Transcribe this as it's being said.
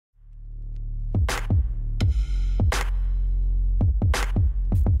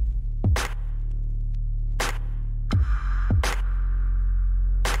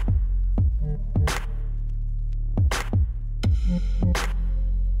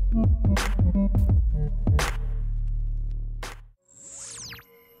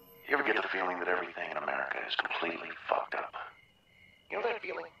completely fucked up. You know that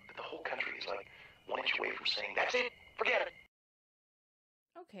feeling that the whole country is like 1 inch away from saying, that's it, forget it.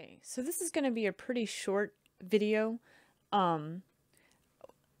 Okay, so this is going to be a pretty short video. On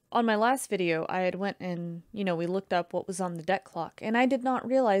my last video, I had went and, we looked up what was on the debt clock, and I did not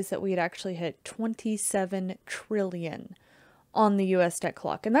realize that we had actually hit 27 trillion on the US debt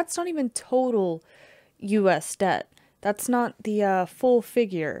clock. And that's not even total US debt. That's not the full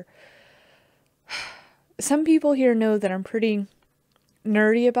figure. Some people here know that I'm pretty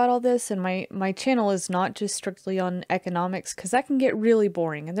nerdy about all this, and my channel is not just strictly on economics, because that can get really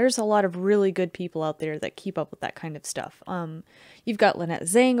boring, and there's a lot of really good people out there that keep up with that kind of stuff. You've got Lynette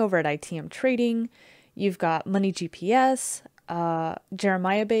Zhang over at ITM Trading, you've got Money GPS,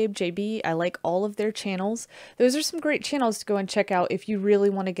 Jeremiah Babe, JB. I like all of their channels. Those are some great channels to go and check out if you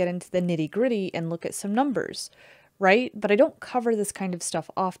really want to get into the nitty gritty and look at some numbers. Right? But I don't cover this kind of stuff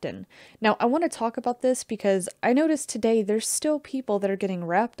often. Now, I want to talk about this because I noticed today there's still people that are getting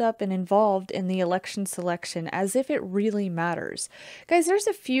wrapped up and involved in the election selection as if it really matters. Guys, there's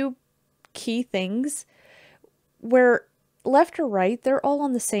a few key things where left or right, they're all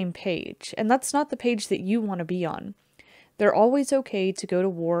on the same page, and that's not the page that you want to be on. They're always okay to go to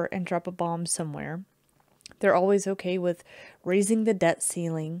war and drop a bomb somewhere. They're always okay with raising the debt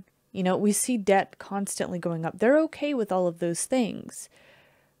ceiling. We see debt constantly going up. They're okay with all of those things,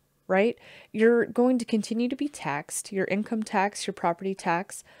 right? You're going to continue to be taxed. Your income tax, your property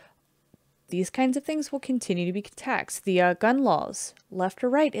tax, these kinds of things will continue to be taxed. The gun laws, left or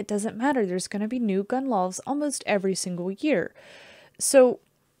right, it doesn't matter. There's going to be new gun laws almost every single year. So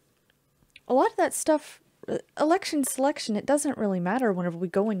a lot of that stuff, election selection, it doesn't really matter whenever we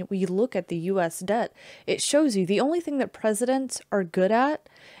go and we look at the US debt. It shows you the only thing that presidents are good at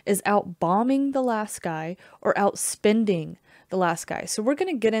is out bombing the last guy or out spending the last guy. So we're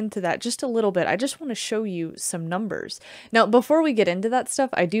going to get into that just a little bit. I just want to show you some numbers. Now, before we get into that stuff,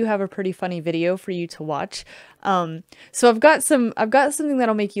 I do have a pretty funny video for you to watch. So I've got something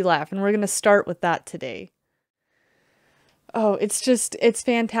that'll make you laugh, and we're going to start with that today. Oh, it's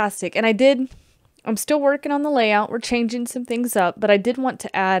fantastic. And I'm still working on the layout. We're changing some things up, but I did want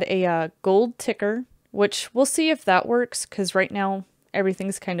to add a gold ticker, which we'll see if that works, because right now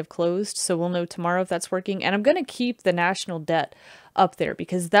everything's kind of closed, so we'll know tomorrow if that's working. And I'm going to keep the national debt up there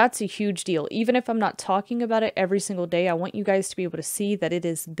because that's a huge deal. Even if I'm not talking about it every single day, I want you guys to be able to see that it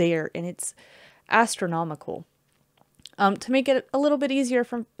is there, and it's astronomical. To make it a little bit easier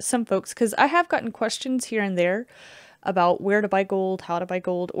for some folks, because I have gotten questions here and there about where to buy gold, how to buy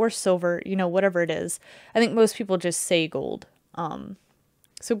gold, or silver, whatever it is. I think most people just say gold.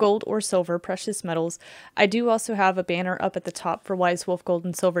 So gold or silver, precious metals. I do also have a banner up at the top for Wise Wolf Gold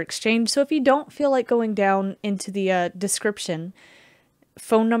and Silver Exchange. So if you don't feel like going down into the description,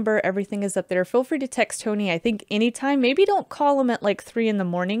 phone number, everything is up there. Feel free to text Tony, I think anytime. Maybe don't call him at like 3 in the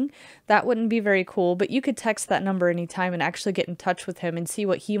morning. That wouldn't be very cool, but you could text that number anytime and actually get in touch with him and see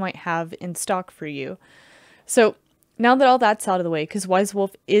what he might have in stock for you. So now that all that's out of the way, because Wise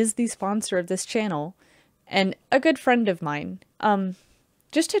Wolf is the sponsor of this channel and a good friend of mine,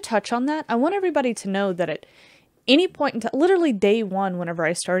 just to touch on that, I want everybody to know that at any point in time, literally day one, whenever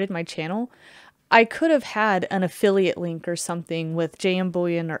I started my channel, I could have had an affiliate link or something with JM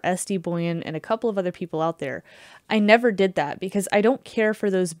Bullion or SD Bullion and a couple of other people out there. I never did that because I don't care for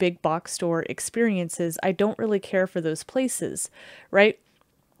those big box store experiences. I don't really care for those places, right?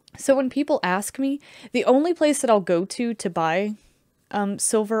 So when people ask me, the only place that I'll go to buy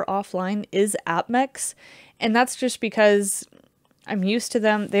silver offline is AppMex, and that's just because I'm used to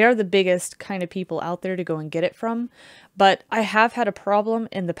them. They are the biggest kind of people out there to go and get it from, but I have had a problem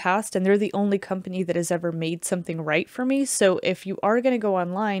in the past, and they're the only company that has ever made something right for me. So if you are going to go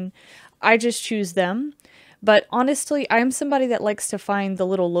online, I just choose them. But honestly, I'm somebody that likes to find the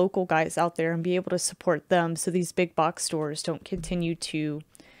little local guys out there and be able to support them so these big box stores don't continue to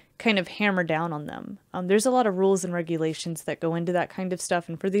kind of hammer down on them. There's a lot of rules and regulations that go into that kind of stuff,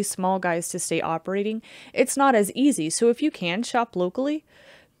 and for these small guys to stay operating, it's not as easy. So if you can shop locally,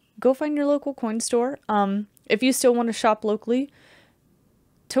 go find your local coin store. If you still want to shop locally,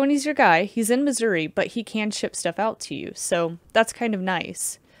 Tony's your guy. He's in Missouri, but he can ship stuff out to you, so that's kind of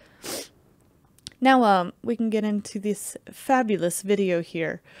nice. Now we can get into this fabulous video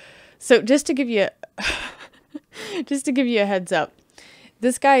here. So just to give you a heads up,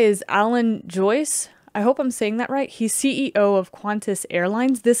 this guy is Alan Joyce. I hope I'm saying that right. He's CEO of Qantas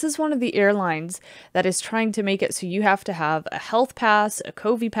Airlines. This is one of the airlines that is trying to make it so you have to have a health pass, a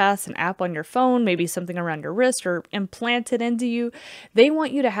COVID pass, an app on your phone, maybe something around your wrist or implanted into you. They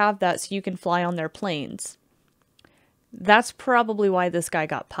want you to have that so you can fly on their planes. That's probably why this guy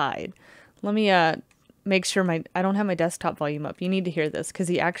got pied. Let me make sure I don't have my desktop volume up. You need to hear this because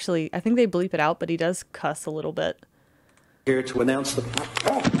he actually, I think they bleep it out, but he does cuss a little bit. Here to announce the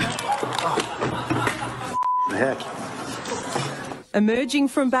heck. Emerging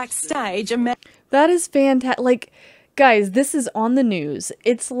from backstage, That is fantastic. Like, guys, this is on the news.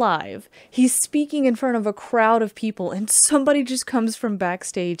 It's live. He's speaking in front of a crowd of people, and somebody just comes from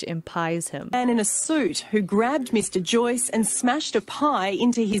backstage and pies him. man in a suit who grabbed Mr. Joyce and smashed a pie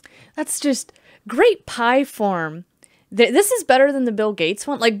into his... That's just great pie form. This is better than the Bill Gates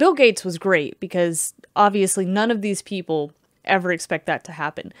one. Like, Bill Gates was great because obviously none of these people ever expect that to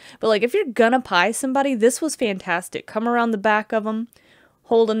happen. But, like, if you're gonna pie somebody, this was fantastic. Come around the back of them,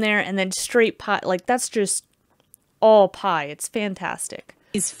 hold them there, and then straight pie. Like, that's just all pie. It's fantastic.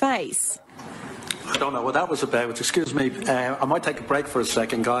 His face. I don't know what that was about. Excuse me. I might take a break for a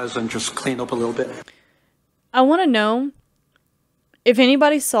second, guys, and just clean up a little bit. I want to know if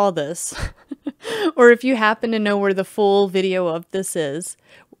anybody saw this, or if you happen to know where the full video of this is.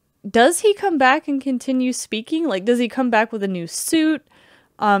 Does he come back and continue speaking? Like, does he come back with a new suit?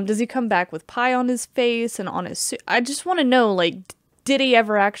 Does he come back with pie on his face and on his suit? I just want to know, like, did he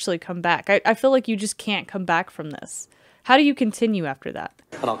ever actually come back? I feel like you just can't come back from this. How do you continue after that?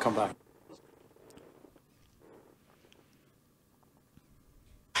 And I'll come back.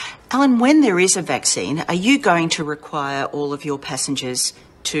 Alan, when there is a vaccine, are you going to require all of your passengers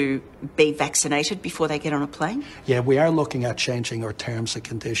to be vaccinated before they get on a plane? Yeah, we are looking at changing our terms and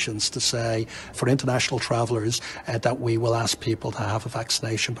conditions to say for international travellers that we will ask people to have a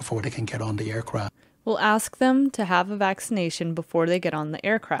vaccination before they can get on the aircraft. We'll ask them to have a vaccination before they get on the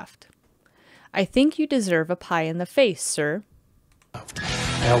aircraft. I think you deserve a pie in the face, sir.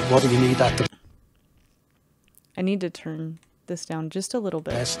 What do you need at the... I need to turn this down just a little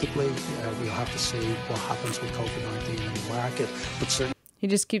bit. Domestically, we'll have to see what happens with COVID-19 in the market, but certainly... He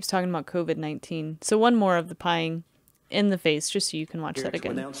just keeps talking about COVID-19. So one more of the pieing in the face, just so you can watch that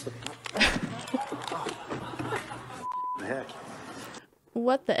again. Heck.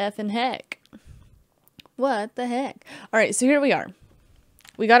 What the effing heck? What the heck? All right, so here we are.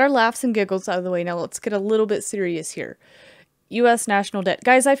 We got our laughs and giggles out of the way. Now let's get a little bit serious here. U.S. national debt.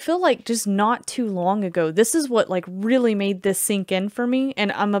 Guys, I feel like just not too long ago, this is what like really made this sink in for me.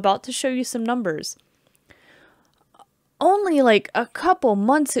 And I'm about to show you some numbers. Only like a couple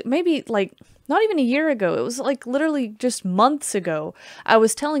months, maybe like not even a year ago. It was like literally just months ago. I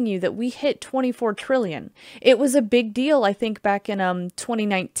was telling you that we hit 24 trillion. It was a big deal, I think, back in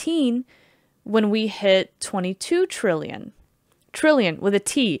 2019 when we hit 22 trillion. Trillion with a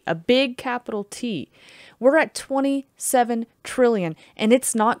T, a big capital T. We're at 27 trillion and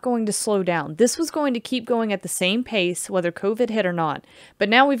it's not going to slow down. This was going to keep going at the same pace, whether COVID hit or not. But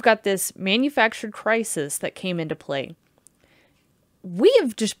now we've got this manufactured crisis that came into play. We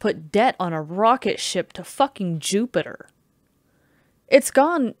have just put debt on a rocket ship to fucking Jupiter. It's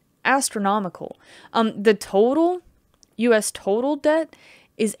gone astronomical. The total, U.S. total debt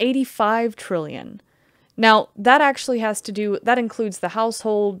is 85 trillion. Now, that actually has to do, that includes the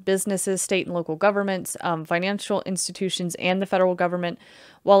household, businesses, state and local governments, financial institutions, and the federal government,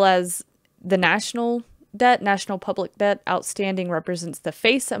 while as the national debt, national public debt outstanding represents the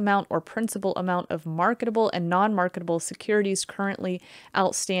face amount or principal amount of marketable and non-marketable securities currently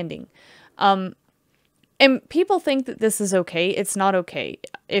outstanding. And people think that this is okay. It's not okay.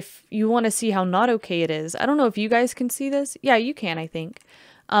 If you want to see how not okay it is, I don't know if you guys can see this. Yeah, you can, I think.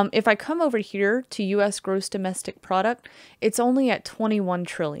 If I come over here to U.S. gross domestic product, it's only at 21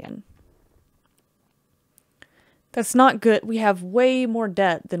 trillion. That's not good. We have way more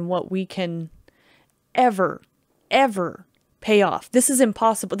debt than what we can ever pay off. This is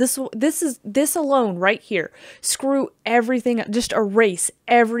impossible. This alone right here. Screw everything, just erase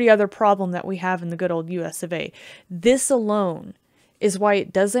every other problem that we have in the good old US of A. This alone is why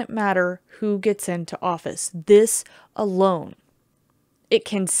it doesn't matter who gets into office. This alone. It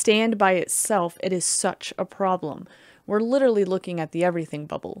can stand by itself. It is such a problem. We're literally looking at the everything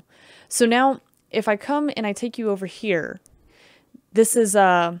bubble. So now if I come and I take you over here, this is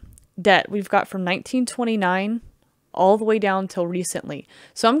debt we've got from 1929 all the way down till recently.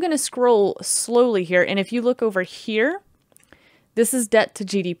 So I'm going to scroll slowly here. And if you look over here, this is debt to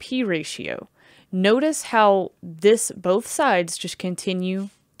GDP ratio. Notice how both sides just continue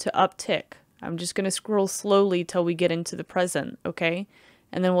to uptick. I'm just going to scroll slowly till we get into the present, okay?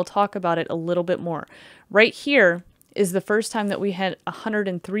 And then we'll talk about it a little bit more. Right here is the first time that we had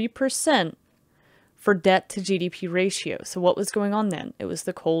 103% for debt to GDP ratio. So what was going on then? It was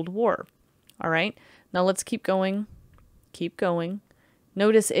the Cold War. All right, now let's keep going. Keep going.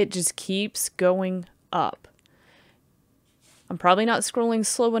 Notice it just keeps going up. I'm probably not scrolling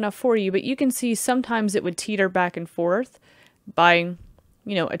slow enough for you, but you can see sometimes it would teeter back and forth by,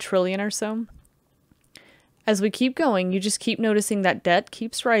 you know, a trillion or so. As we keep going, you just keep noticing that debt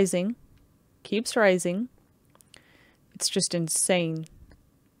keeps rising, keeps rising. It's just insane.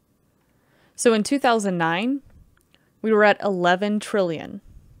 So in 2009, we were at 11 trillion.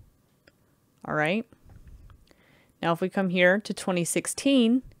 All right. Now, if we come here to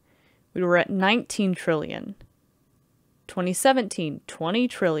 2016, we were at 19 trillion. 2017, 20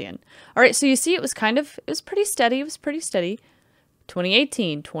 trillion. All right. So you see, it was pretty steady. It was pretty steady.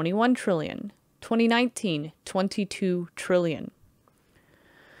 2018, 21 trillion. 2019, 22 trillion.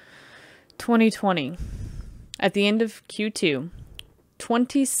 2020, at the end of Q2,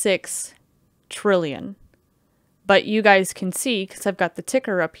 26 trillion. But you guys can see, because I've got the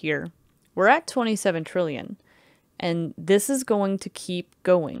ticker up here, we're at 27 trillion. And this is going to keep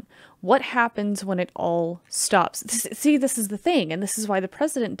going. What happens when it all stops? See, this is the thing, and this is why the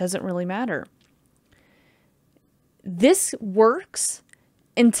president doesn't really matter. This works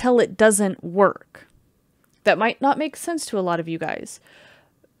until it doesn't work. That might not make sense to a lot of you guys.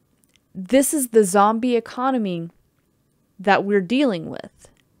 This is the zombie economy that we're dealing with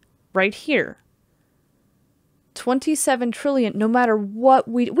right here. 27 trillion, no matter what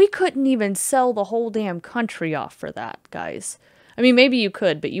we couldn't even sell the whole damn country off for that, guys. I mean, maybe you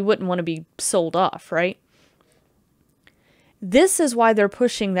could, but you wouldn't want to be sold off, right? This is why they're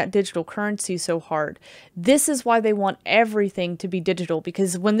pushing that digital currency so hard. This is why they want everything to be digital,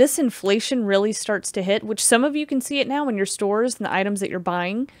 because when this inflation really starts to hit, which some of you can see it now in your stores and the items that you're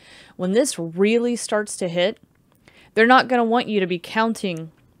buying, when this really starts to hit, they're not going to want you to be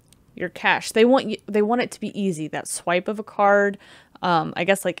counting your cash. They want it to be easy. That swipe of a card, I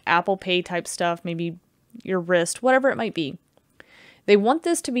guess like Apple Pay type stuff, maybe your wrist, whatever it might be. They want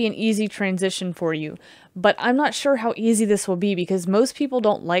this to be an easy transition for you, but I'm not sure how easy this will be because most people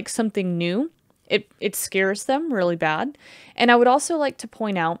don't like something new. It scares them really bad. And I would also like to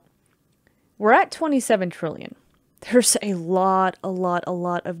point out, we're at 27 trillion. There's a lot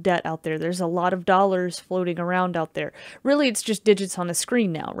of debt out there. There's a lot of dollars floating around out there. Really, it's just digits on a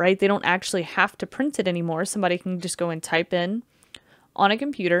screen now, right? They don't actually have to print it anymore. Somebody can just go and type in on a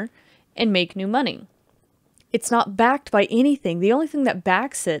computer and make new money. It's not backed by anything. The only thing that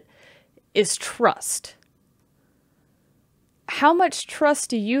backs it is trust. How much trust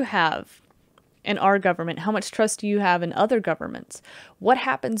do you have in our government? How much trust do you have in other governments? What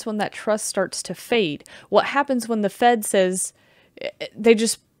happens when that trust starts to fade? What happens when the Fed says they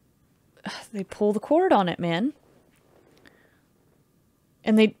pull the cord on it, man?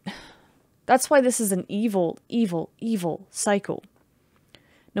 And that's why this is an evil cycle.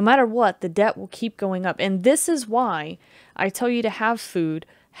 No matter what, the debt will keep going up. And this is why I tell you to have food,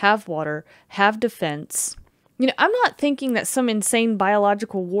 have water, have defense. You know, I'm not thinking that some insane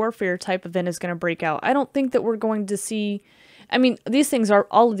biological warfare type event is going to break out. I don't think that we're going to see, I mean,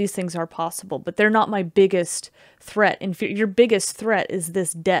 all of these things are possible, but they're not my biggest threat. And your biggest threat is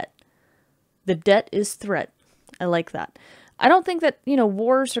this debt. The debt is threat. I like that. I don't think that, you know,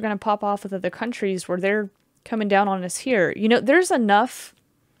 wars are going to pop off with other countries where they're coming down on us here. You know, there's enough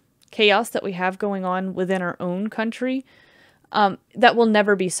chaos that we have going on within our own country that will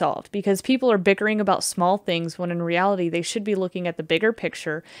never be solved because people are bickering about small things when in reality they should be looking at the bigger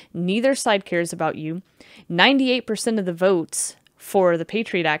picture. Neither side cares about you. 98% of the votes for the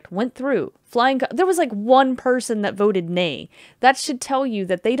Patriot Act went through. There was like one person that voted nay. That should tell you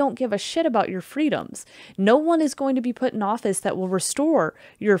that they don't give a shit about your freedoms. No one is going to be put in office that will restore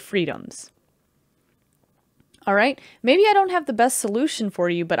your freedoms. All right, maybe I don't have the best solution for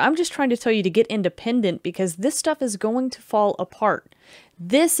you, but I'm just trying to tell you to get independent because this stuff is going to fall apart.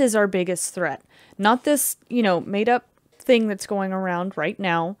 This is our biggest threat, not this, you know, made up thing that's going around right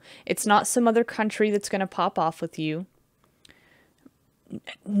now. It's not some other country that's going to pop off with you.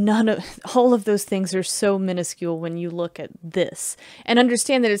 All of those things are so minuscule when you look at this and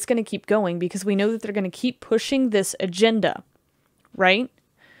understand that it's going to keep going because we know that they're going to keep pushing this agenda, right?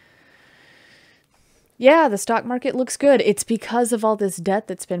 Yeah, the stock market looks good. It's because of all this debt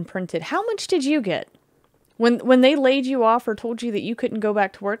that's been printed. How much did you get? When they laid you off or told you that you couldn't go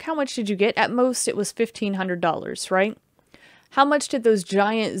back to work, how much did you get? At most, it was $1,500, right? How much did those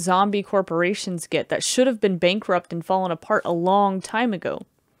giant zombie corporations get that should have been bankrupt and fallen apart a long time ago?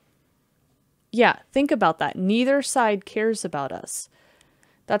 Yeah, think about that. Neither side cares about us.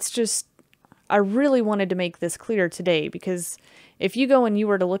 That's just... I really wanted to make this clear today because if you go and you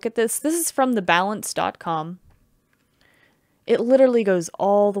were to look at this is from thebalance.com. It literally goes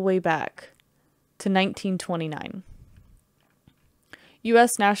all the way back to 1929.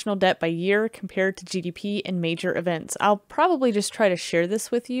 U.S. national debt by year compared to GDP and major events. I'll probably just try to share this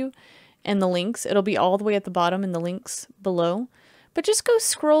with you in the links. It'll be all the way at the bottom in the links below. But just go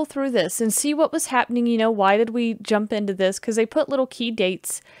scroll through this and see what was happening. You know, why did we jump into this? Because they put little key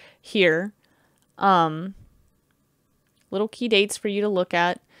dates here. Little key dates for you to look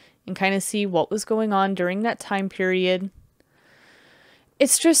at and kind of see what was going on during that time period.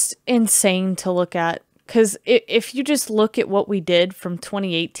 It's just insane to look at. Because if you just look at what we did from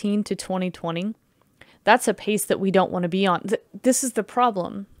 2018 to 2020, that's a pace that we don't want to be on. This is the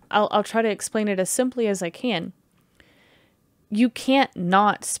problem. I'll try to explain it as simply as I can. You can't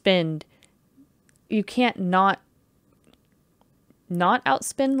not spend. You can't not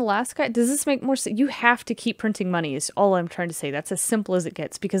outspend the last guy. Does this make more sense? You have to keep printing money is all I'm trying to say. That's as simple as it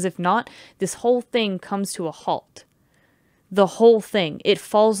gets. Because if not, this whole thing comes to a halt. The whole thing. It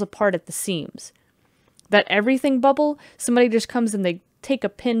falls apart at the seams. That everything bubble, somebody just comes and they take a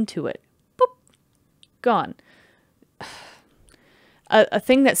pin to it. Boop. Gone. A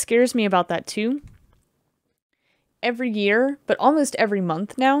thing that scares me about that too, every year, but almost every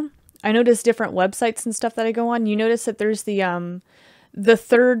month now, I notice different websites and stuff that I go on. You notice that there's the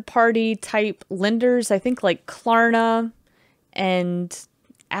third-party type lenders, I think like Klarna and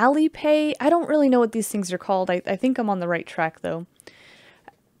Alipay. I don't really know what these things are called. I think I'm on the right track though.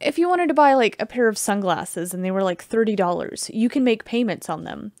 If you wanted to buy like a pair of sunglasses and they were like $30, you can make payments on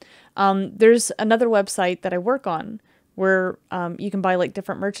them. There's another website that I work on where you can buy like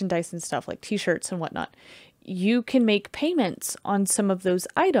different merchandise and stuff like t-shirts and whatnot. You can make payments on some of those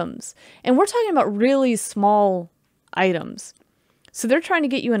items. And we're talking about really small items. So they're trying to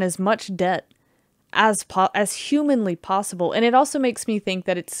get you in as much debt as humanly possible. And it also makes me think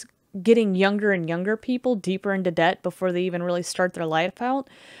that it's getting younger and younger people deeper into debt before they even really start their life out,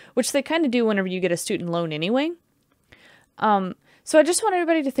 which they kind of do whenever you get a student loan anyway. So I just want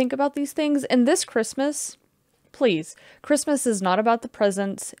everybody to think about these things. And this Christmas, please, Christmas is not about the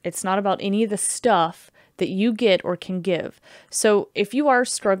presents. It's not about any of the stuff that you get or can give. So if you are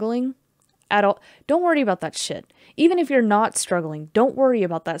struggling at all, don't worry about that shit. Even if you're not struggling, don't worry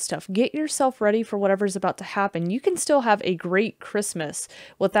about that stuff. Get yourself ready for whatever's about to happen. You can still have a great Christmas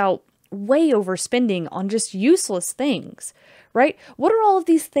without way overspending on just useless things, right? What are all of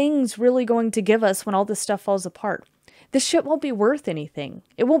these things really going to give us when all this stuff falls apart? This shit won't be worth anything.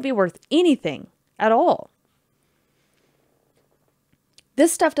 It won't be worth anything at all.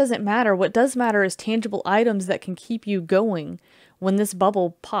 This stuff doesn't matter. What does matter is tangible items that can keep you going when this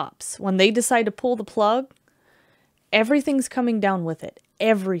bubble pops. When they decide to pull the plug, everything's coming down with it.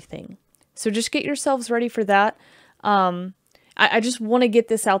 Everything. So just get yourselves ready for that. I just want to get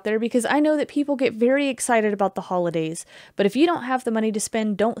this out there because I know that people get very excited about the holidays. But if you don't have the money to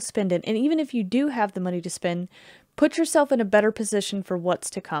spend, don't spend it. And even if you do have the money to spend, put yourself in a better position for what's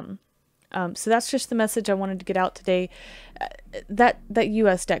to come. So that's just the message I wanted to get out today. That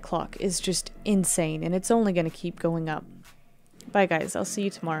U.S. debt clock is just insane, and it's only going to keep going up. Bye, guys. I'll see you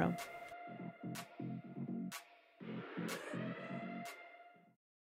tomorrow.